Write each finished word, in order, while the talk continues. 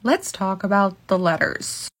Let's talk about the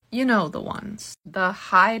letters. You know the ones. The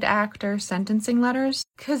Hyde actor sentencing letters.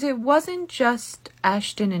 Because it wasn't just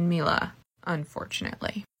Ashton and Mila,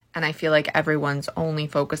 unfortunately. And I feel like everyone's only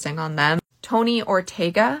focusing on them. Tony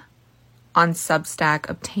Ortega on Substack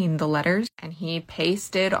obtained the letters, and he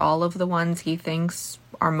pasted all of the ones he thinks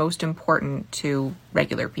are most important to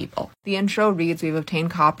regular people. The intro reads, "We've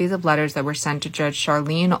obtained copies of letters that were sent to Judge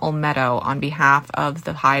Charlene Olmedo on behalf of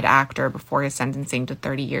the Hyde actor before his sentencing to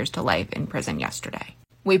 30 years to life in prison yesterday.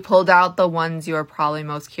 We pulled out the ones you are probably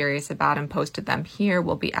most curious about and posted them here.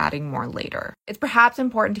 We'll be adding more later." It's perhaps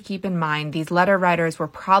important to keep in mind these letter writers were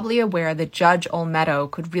probably aware that Judge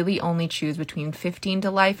Olmedo could really only choose between 15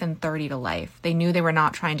 to life and 30 to life. They knew they were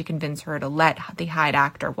not trying to convince her to let the Hyde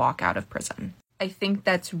actor walk out of prison. I think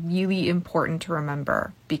that's really important to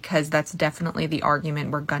remember because that's definitely the argument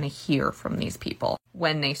we're going to hear from these people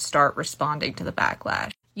when they start responding to the backlash.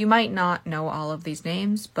 You might not know all of these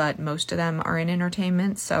names, but most of them are in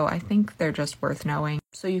entertainment, so I think they're just worth knowing,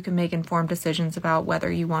 so you can make informed decisions about whether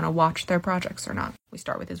you want to watch their projects or not. We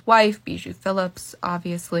start with his wife, Bijou Phillips,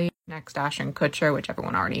 obviously. Next, Ashton Kutcher, which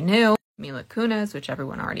everyone already knew. Mila Kunis, which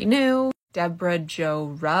everyone already knew. Deborah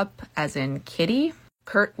Jo Rupp, as in Kitty.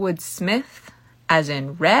 Kurtwood Smith, as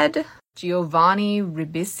in Red. Giovanni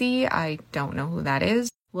Ribisi, I don't know who that is.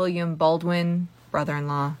 William Baldwin,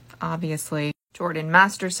 brother-in-law, obviously. Jordan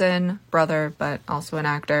Masterson, brother, but also an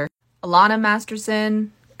actor. Alana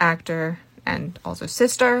Masterson, actor and also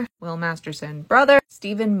sister. Will Masterson, brother.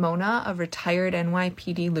 Stephen Mona, a retired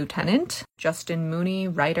NYPD lieutenant. Justin Mooney,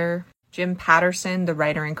 writer. Jim Patterson, the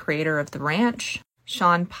writer and creator of The Ranch.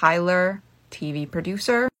 Sean Pyler, TV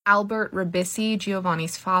producer. Albert Ribisi,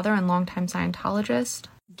 Giovanni's father and longtime Scientologist.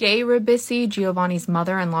 Gay Ribisi, Giovanni's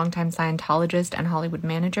mother and longtime Scientologist and Hollywood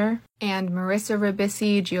manager. And Marissa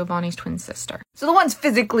Ribisi, Giovanni's twin sister. So the ones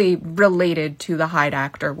physically related to the Hyde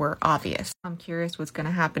actor were obvious. I'm curious what's going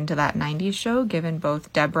to happen to that 90s show, given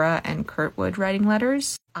both Deborah and Kurtwood writing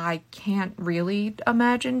letters. I can't really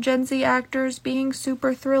imagine Gen Z actors being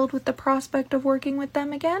super thrilled with the prospect of working with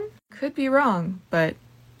them again. Could be wrong, but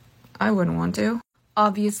I wouldn't want to.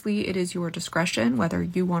 Obviously, it is your discretion whether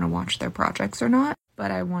you want to watch their projects or not, but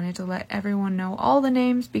I wanted to let everyone know all the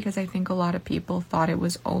names because I think a lot of people thought it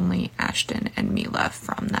was only Ashton and Mila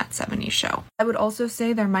from that 70s show. I would also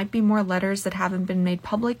say there might be more letters that haven't been made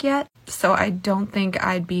public yet, so I don't think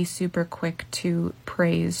I'd be super quick to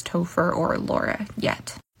praise Topher or Laura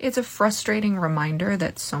yet. It's a frustrating reminder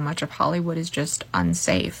that so much of Hollywood is just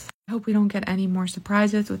unsafe. I hope we don't get any more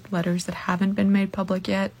surprises with letters that haven't been made public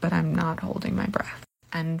yet, but I'm not holding my breath.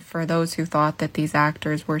 And for those who thought that these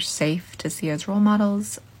actors were safe to see as role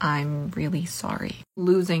models, I'm really sorry.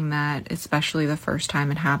 Losing that, especially the first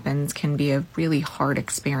time it happens, can be a really hard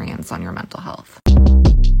experience on your mental health.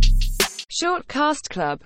 Short Cast Club